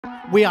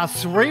We are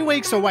 3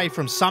 weeks away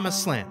from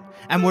SummerSlam,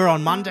 and we're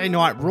on Monday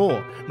Night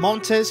Raw.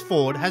 Montez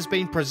Ford has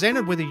been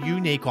presented with a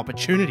unique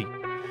opportunity.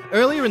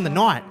 Earlier in the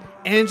night,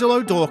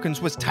 Angelo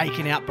Dawkins was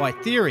taken out by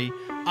Theory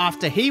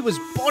after he was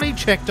body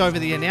checked over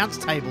the announce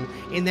table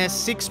in their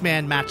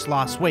 6-man match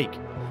last week.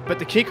 But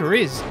the kicker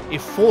is,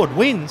 if Ford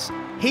wins,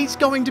 he's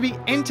going to be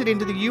entered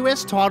into the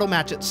US title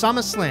match at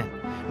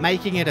SummerSlam,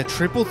 making it a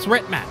triple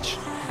threat match.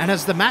 And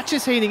as the match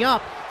is heating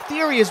up,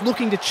 Theory is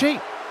looking to cheat.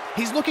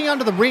 He's looking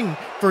under the ring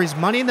for his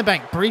Money in the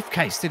Bank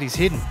briefcase that he's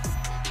hidden.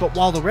 But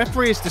while the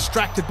referee is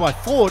distracted by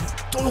Ford,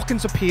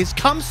 Dawkins appears,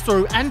 comes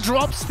through and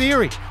drops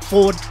Theory.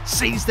 Ford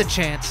sees the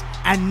chance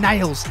and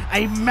nails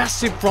a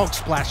massive frog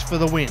splash for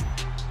the win.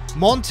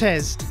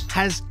 Montez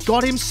has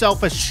got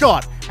himself a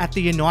shot at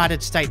the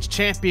United States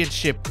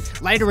Championship.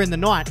 Later in the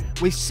night,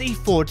 we see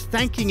Ford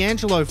thanking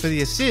Angelo for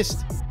the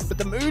assist, but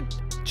the mood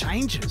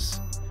changes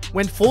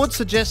when Ford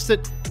suggests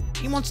that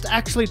he wants to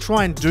actually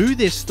try and do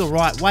this the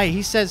right way.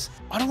 He says,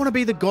 "I don't want to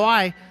be the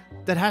guy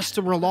that has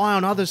to rely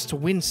on others to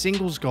win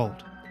singles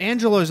gold."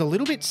 Angelo's a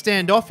little bit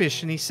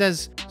standoffish and he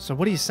says, "So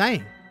what are you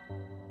saying?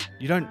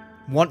 You don't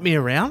want me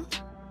around?"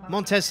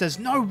 Montez says,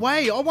 "No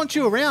way, I want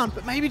you around,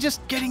 but maybe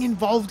just getting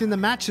involved in the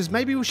matches.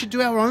 Maybe we should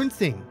do our own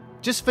thing.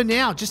 Just for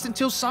now, just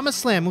until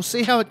SummerSlam, we'll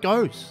see how it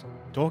goes."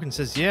 Dawkins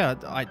says, "Yeah,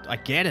 I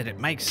get it, it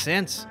makes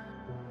sense.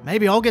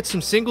 Maybe I'll get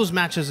some singles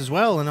matches as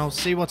well and I'll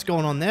see what's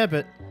going on there,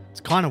 but it's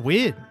kind of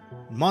weird."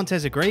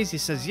 Montez agrees. He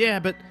says, "Yeah,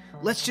 but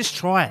let's just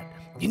try it.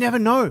 You never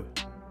know.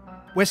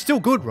 We're still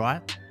good,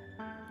 right?"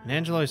 And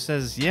Angelo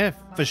says, "Yeah,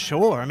 for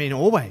sure. I mean,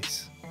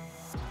 always."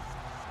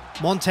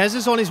 Montez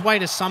is on his way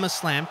to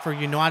SummerSlam for a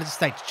United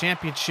States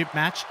Championship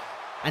match,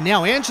 and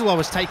now Angelo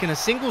has taken a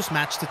singles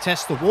match to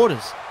test the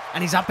waters,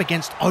 and he's up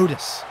against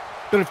Otis.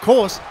 But of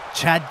course,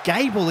 Chad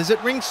Gable is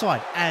at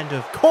ringside, and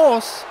of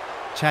course,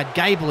 Chad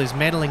Gable is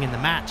meddling in the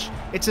match.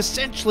 It's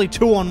essentially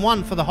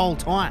 2-on-1 for the whole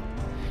time.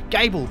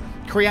 Gable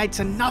creates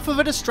enough of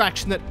a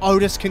distraction that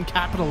Otis can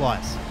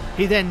capitalize.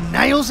 He then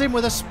nails him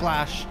with a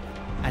splash,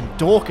 and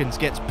Dawkins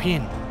gets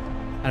pinned.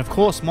 And of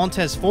course,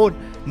 Montez Ford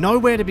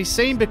nowhere to be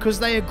seen because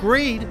they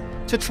agreed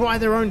to try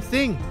their own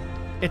thing.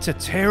 It's a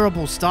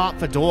terrible start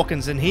for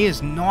Dawkins and he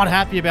is not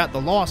happy about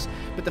the loss,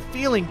 but the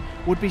feeling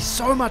would be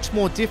so much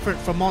more different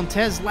for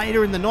Montez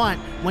later in the night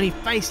when he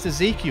faced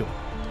Ezekiel.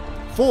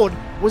 Ford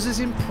was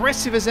as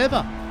impressive as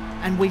ever,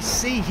 and we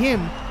see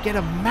him get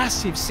a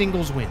massive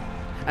singles win.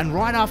 And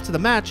right after the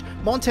match,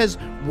 Montez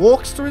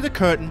walks through the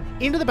curtain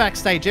into the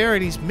backstage area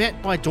and he's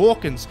met by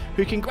Dawkins,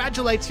 who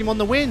congratulates him on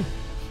the win.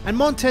 And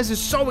Montez is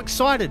so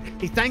excited.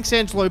 He thanks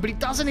Angelo, but he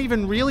doesn't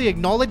even really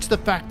acknowledge the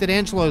fact that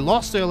Angelo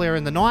lost earlier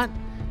in the night,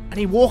 and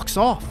he walks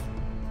off.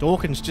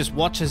 Dawkins just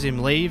watches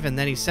him leave, and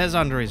then he says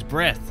under his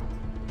breath,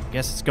 "I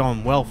guess it's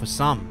going well for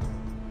some."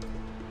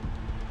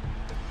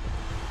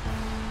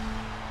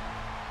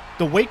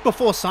 The week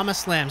before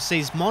SummerSlam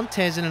sees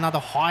Montez in another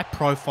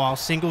high-profile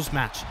singles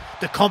match.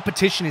 The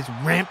competition is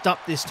ramped up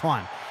this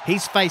time.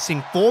 He's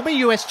facing former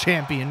US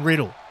champion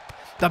Riddle.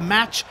 The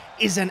match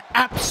is an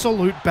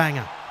absolute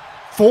banger.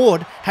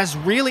 Ford has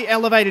really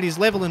elevated his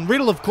level, and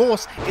Riddle, of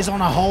course, is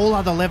on a whole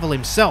other level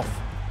himself.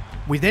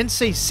 We then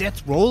see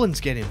Seth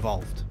Rollins get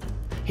involved.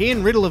 He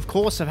and Riddle, of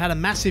course, have had a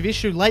massive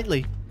issue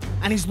lately,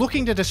 and he's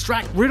looking to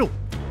distract Riddle.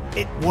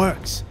 It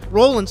works.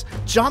 Rollins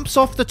jumps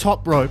off the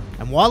top rope,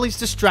 and while he's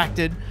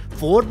distracted,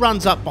 Ford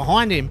runs up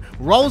behind him,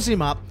 rolls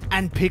him up,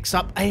 and picks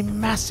up a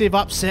massive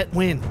upset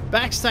win.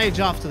 Backstage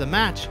after the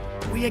match,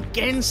 we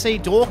again see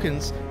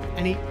Dawkins,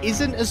 and he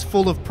isn't as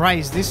full of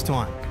praise this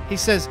time. He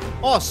says,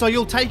 "Oh, so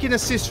you'll take an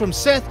assist from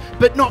Seth,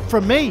 but not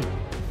from me?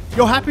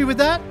 You're happy with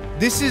that?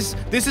 This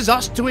is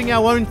us doing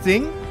our own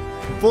thing?"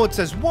 Ford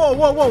says, whoa,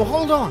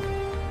 hold on.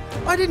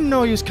 I didn't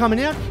know he was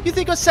coming out. You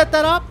think I set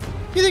that up?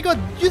 You think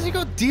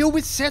I'd deal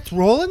with Seth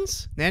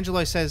Rollins? And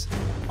Angelo says,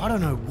 "I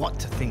don't know what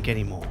to think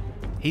anymore.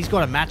 He's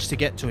got a match to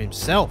get to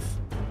himself."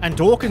 And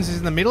Dawkins is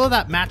in the middle of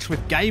that match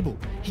with Gable.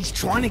 He's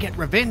trying to get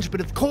revenge, but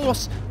of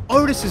course,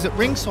 Otis is at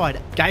ringside.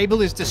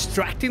 Gable is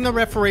distracting the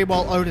referee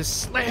while Otis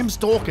slams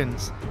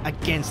Dawkins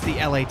against the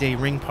LED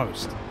ring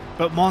post.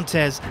 But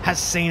Montez has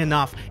seen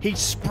enough. He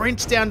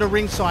sprints down to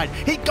ringside.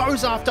 He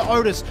goes after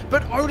Otis,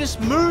 but Otis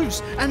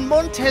moves and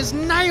Montez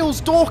nails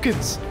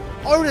Dawkins.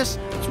 Otis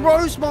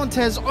throws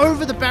Montez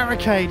over the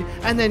barricade,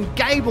 and then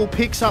Gable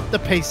picks up the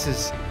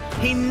pieces.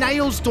 He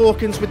nails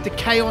Dawkins with the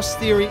Chaos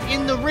Theory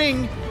in the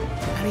ring,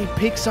 and he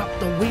picks up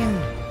the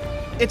win.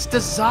 It's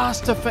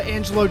disaster for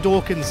Angelo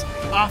Dawkins.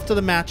 After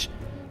the match,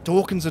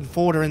 Dawkins and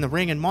Ford are in the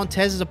ring, and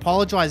Montez is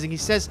apologizing. He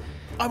says,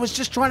 "I was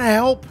just trying to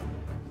help."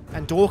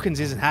 And Dawkins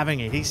isn't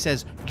having it. He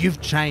says,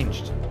 "You've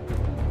changed.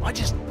 I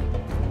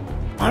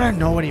don't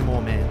know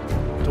anymore, man."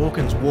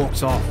 Dawkins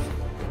walks off.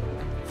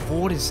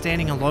 Ford is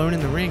standing alone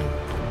in the ring,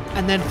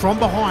 and then from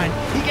behind,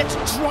 he gets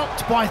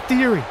dropped by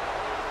Theory.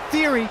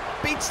 Theory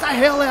beats the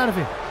hell out of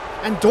him,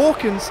 and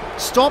Dawkins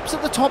stops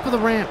at the top of the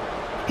ramp.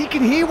 He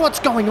can hear what's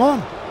going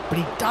on, but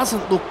he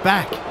doesn't look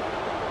back.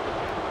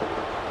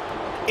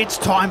 It's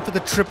time for the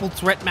triple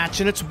threat match,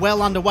 and it's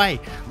well underway.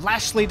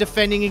 Lashley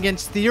defending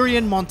against Theory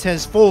and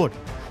Montez Ford.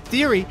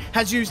 Theory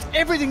has used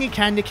everything he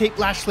can to keep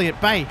Lashley at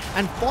bay,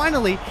 and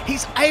finally,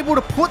 he's able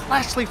to put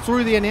Lashley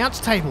through the announce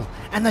table,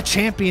 and the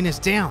champion is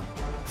down.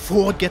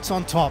 Ford gets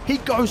on top. He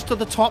goes to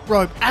the top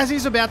rope. As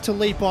he's about to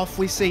leap off,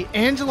 we see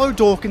Angelo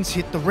Dawkins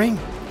hit the ring.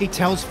 He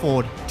tells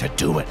Ford to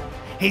do it.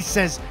 He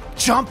says,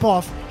 jump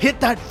off, hit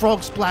that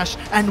frog splash,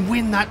 and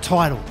win that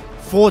title.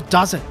 Ford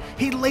does it.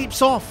 He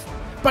leaps off.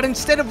 But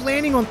instead of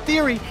landing on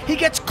Theory, he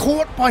gets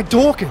caught by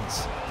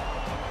Dawkins.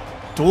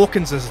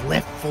 Dawkins is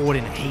left Ford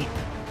in a heap.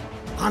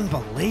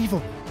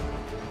 Unbelievable.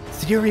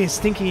 Theory is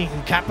thinking he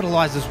can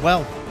capitalize as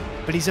well,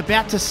 but he's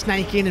about to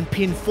snake in and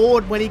pin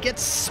Ford when he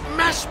gets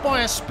smashed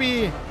by a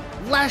spear.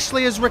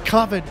 Lashley has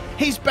recovered,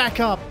 he's back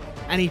up,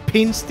 and he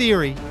pins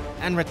Theory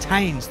and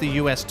retains the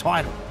US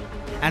title.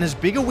 And as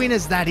big a win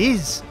as that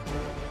is,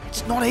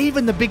 it's not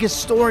even the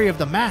biggest story of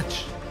the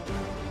match.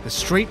 The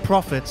Street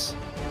Profits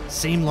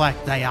seem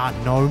like they are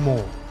no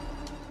more.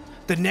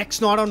 The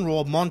next night on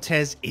Raw,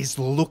 Montez is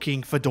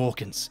looking for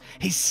Dawkins.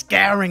 He's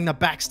scouring the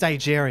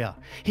backstage area.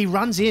 He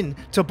runs in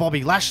to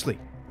Bobby Lashley.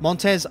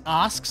 Montez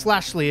asks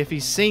Lashley if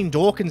he's seen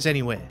Dawkins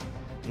anywhere.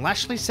 And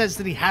Lashley says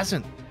that he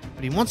hasn't,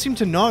 but he wants him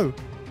to know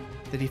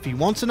that if he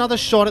wants another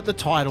shot at the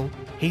title,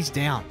 he's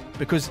down,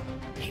 because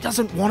he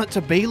doesn't want it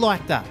to be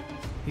like that.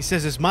 He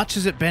says as much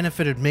as it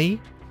benefited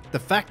me, the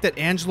fact that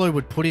Angelo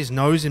would put his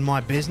nose in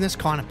my business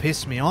kind of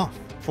pissed me off.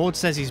 Ford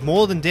says he's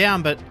more than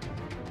down, but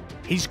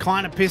he's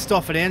kind of pissed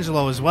off at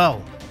Angelo as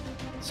well.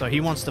 So he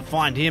wants to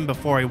find him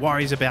before he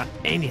worries about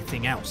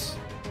anything else.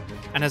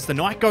 And as the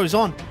night goes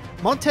on,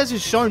 Montez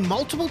is shown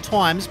multiple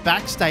times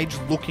backstage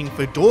looking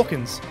for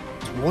Dawkins.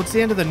 Towards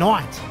the end of the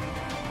night,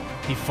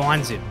 he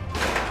finds him.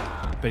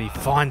 But he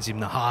finds him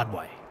the hard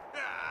way.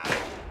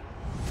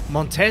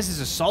 Montez is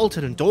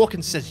assaulted and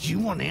Dawkins says, "You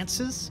want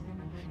answers?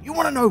 You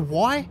want to know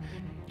why?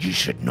 You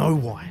should know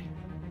why.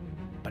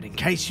 But in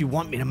case you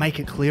want me to make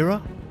it clearer,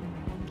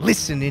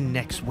 listen in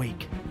next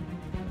week."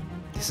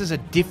 This is a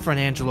different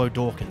Angelo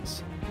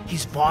Dawkins.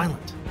 He's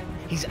violent.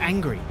 He's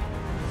angry.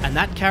 And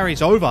that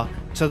carries over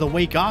to the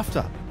week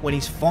after, when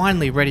he's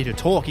finally ready to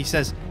talk. He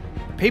says,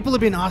 "People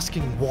have been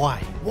asking why.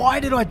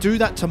 Why did I do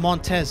that to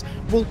Montez?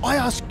 Well, I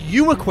ask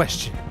you a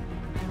question.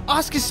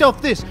 Ask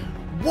yourself this.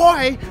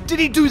 Why did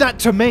he do that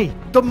to me?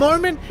 The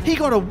moment he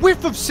got a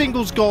whiff of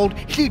singles gold,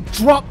 he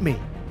dropped me.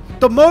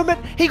 The moment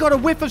he got a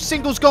whiff of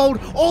singles gold,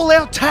 all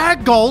our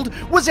tag gold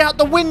was out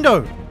the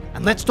window.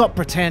 And let's not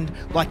pretend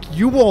like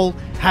you all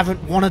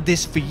haven't wanted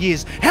this for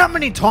years. How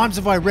many times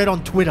have I read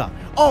on Twitter,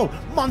 oh,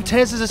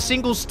 Montez is a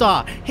single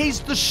star. He's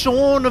the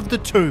Shawn of the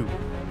two.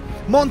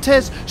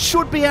 Montez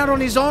should be out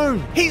on his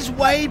own. He's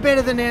way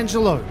better than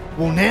Angelo.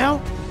 Well,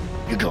 now,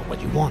 you got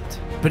what you want.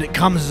 But it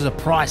comes as a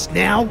price.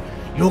 Now,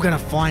 you're going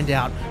to find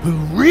out who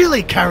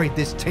really carried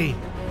this team,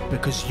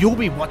 because you'll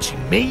be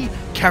watching me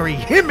carry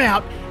him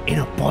out in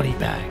a body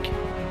bag."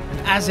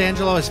 And as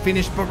Angelo has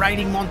finished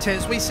berating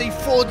Montez, we see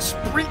Ford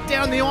sprint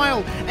down the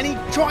aisle and he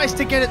tries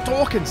to get at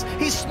Dawkins.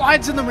 He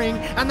slides in the ring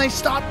and they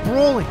start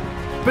brawling.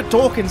 But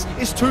Dawkins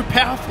is too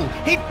powerful.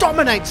 He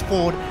dominates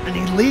Ford and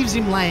he leaves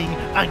him laying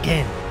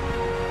again.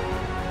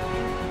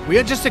 We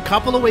are just a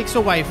couple of weeks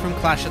away from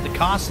Clash at the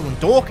Castle and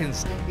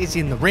Dawkins is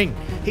in the ring.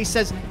 He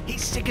says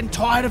he's sick and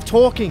tired of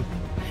talking.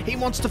 He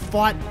wants to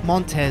fight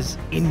Montez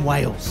in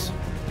Wales.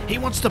 He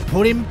wants to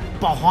put him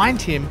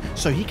behind him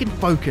so he can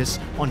focus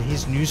on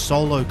his new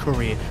solo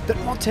career that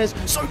Montez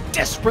so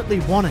desperately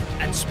wanted.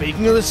 And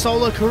speaking of the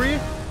solo career,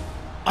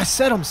 I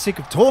said I'm sick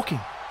of talking,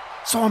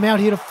 so I'm out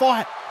here to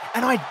fight.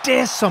 And I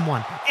dare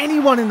someone,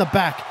 anyone in the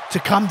back, to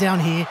come down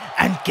here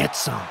and get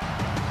some.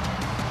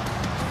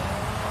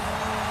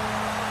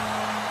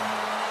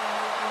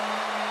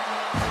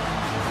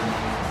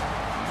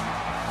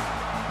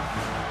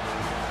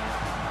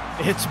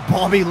 It's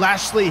Bobby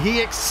Lashley.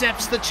 He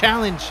accepts the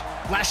challenge.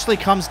 Lashley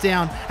comes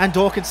down and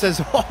Dawkins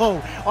says,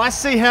 "Oh, I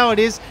see how it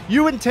is.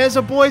 You and Tez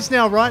are boys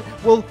now, right?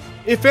 Well,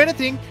 if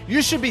anything,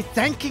 you should be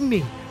thanking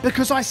me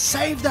because I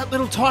saved that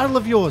little title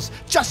of yours,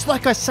 just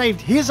like I saved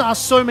his ass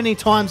so many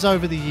times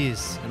over the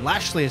years." And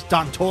Lashley is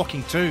done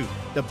talking too.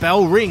 The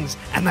bell rings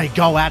and they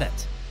go at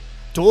it.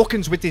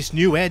 Dawkins with this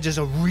new edge is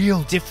a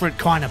real different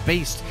kind of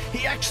beast.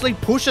 He actually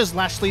pushes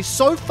Lashley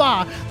so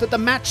far that the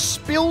match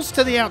spills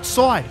to the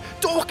outside.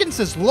 Dawkins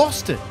has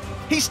lost it.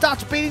 He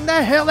starts beating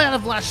the hell out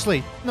of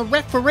Lashley, and the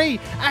referee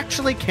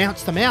actually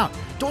counts them out.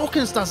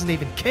 Dawkins doesn't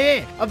even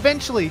care,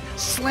 eventually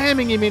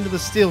slamming him into the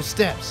steel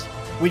steps.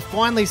 We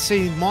finally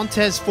see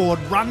Montez Ford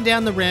run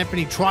down the ramp and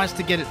he tries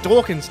to get at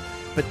Dawkins,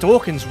 but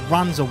Dawkins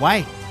runs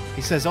away.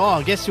 He says, "Oh,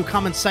 I guess you'll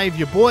come and save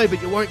your boy,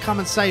 but you won't come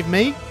and save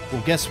me?"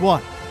 Well, guess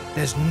what?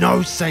 There's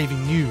no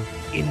saving you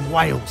in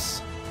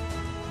Wales.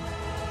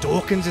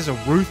 Dawkins is a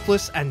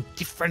ruthless and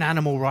different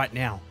animal right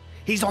now.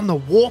 He's on the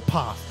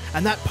warpath,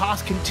 and that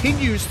path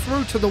continues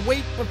through to the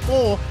week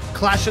before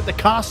Clash at the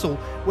Castle,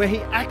 where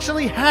he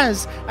actually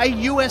has a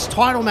US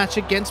title match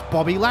against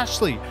Bobby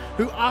Lashley,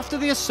 who after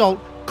the assault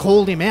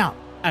called him out.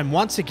 And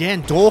once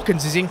again,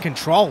 Dawkins is in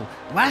control.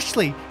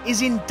 Lashley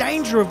is in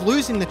danger of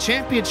losing the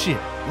championship.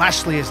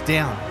 Lashley is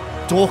down.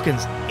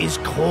 Dawkins is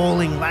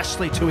calling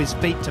Lashley to his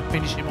feet to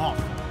finish him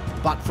off.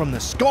 But from the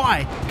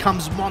sky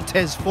comes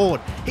Montez Ford.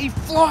 He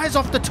flies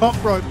off the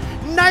top rope,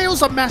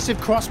 nails a massive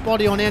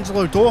crossbody on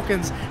Angelo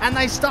Dawkins, and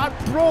they start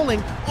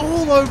brawling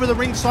all over the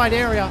ringside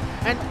area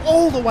and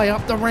all the way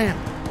up the ramp.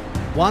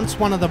 Once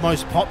one of the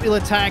most popular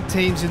tag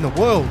teams in the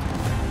world,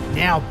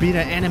 now bitter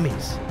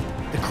enemies.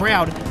 The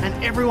crowd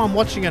and everyone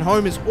watching at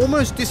home is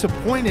almost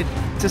disappointed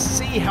to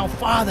see how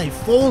far they've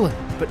fallen.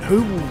 But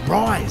who will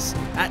rise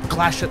at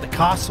Clash at the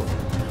Castle?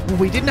 Well,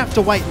 we didn't have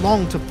to wait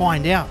long to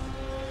find out.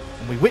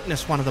 And we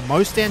witnessed one of the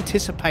most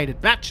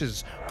anticipated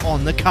matches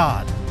on the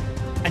card.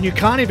 And you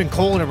can't even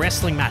call it a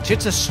wrestling match,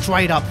 it's a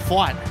straight up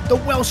fight. The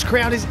Welsh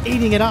crowd is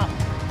eating it up.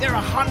 They're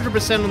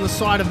 100% on the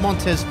side of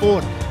Montez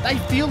Ford. They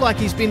feel like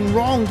he's been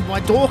wronged by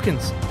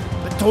Dawkins.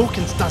 But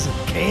Dawkins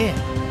doesn't care.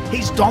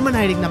 He's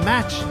dominating the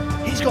match.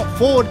 He's got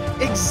Ford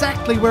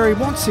exactly where he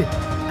wants him.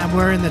 And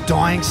we're in the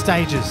dying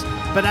stages.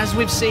 But as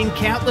we've seen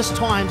countless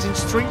times in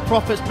Street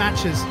Profits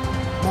matches,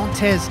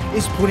 Montez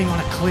is putting on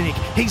a clinic.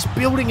 He's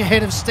building a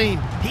head of steam.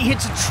 He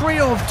hits a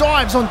trio of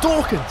dives on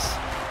Dawkins.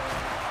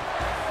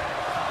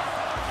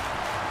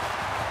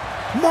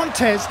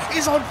 Montez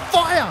is on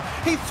fire.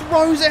 He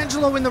throws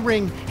Angelo in the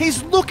ring.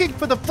 He's looking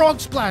for the frog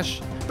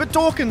splash. But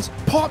Dawkins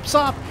pops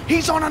up.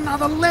 He's on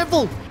another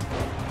level.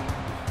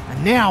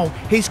 And now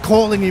he's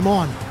calling him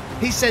on.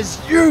 He says,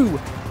 "You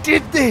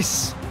did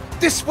this.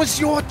 This was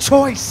your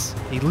choice."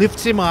 He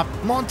lifts him up.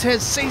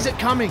 Montez sees it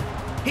coming.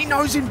 He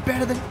knows him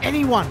better than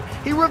anyone.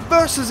 He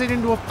reverses it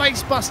into a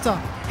face buster.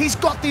 He's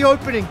got the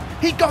opening.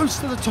 He goes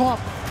to the top.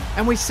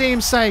 And we see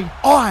him say,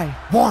 "I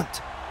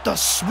want the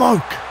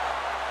smoke."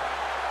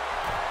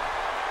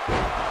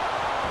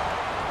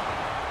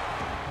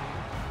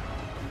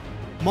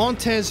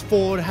 Montez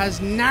Ford has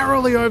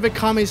narrowly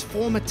overcome his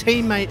former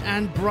teammate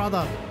and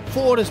brother.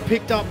 Ford has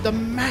picked up the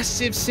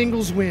massive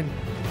singles win.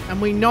 And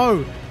we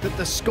know that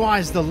the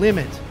sky's the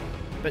limit.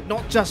 But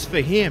not just for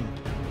him,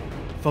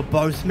 for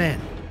both men.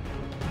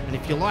 And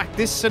if you like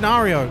this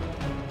scenario,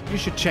 you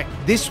should check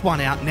this one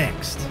out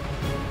next.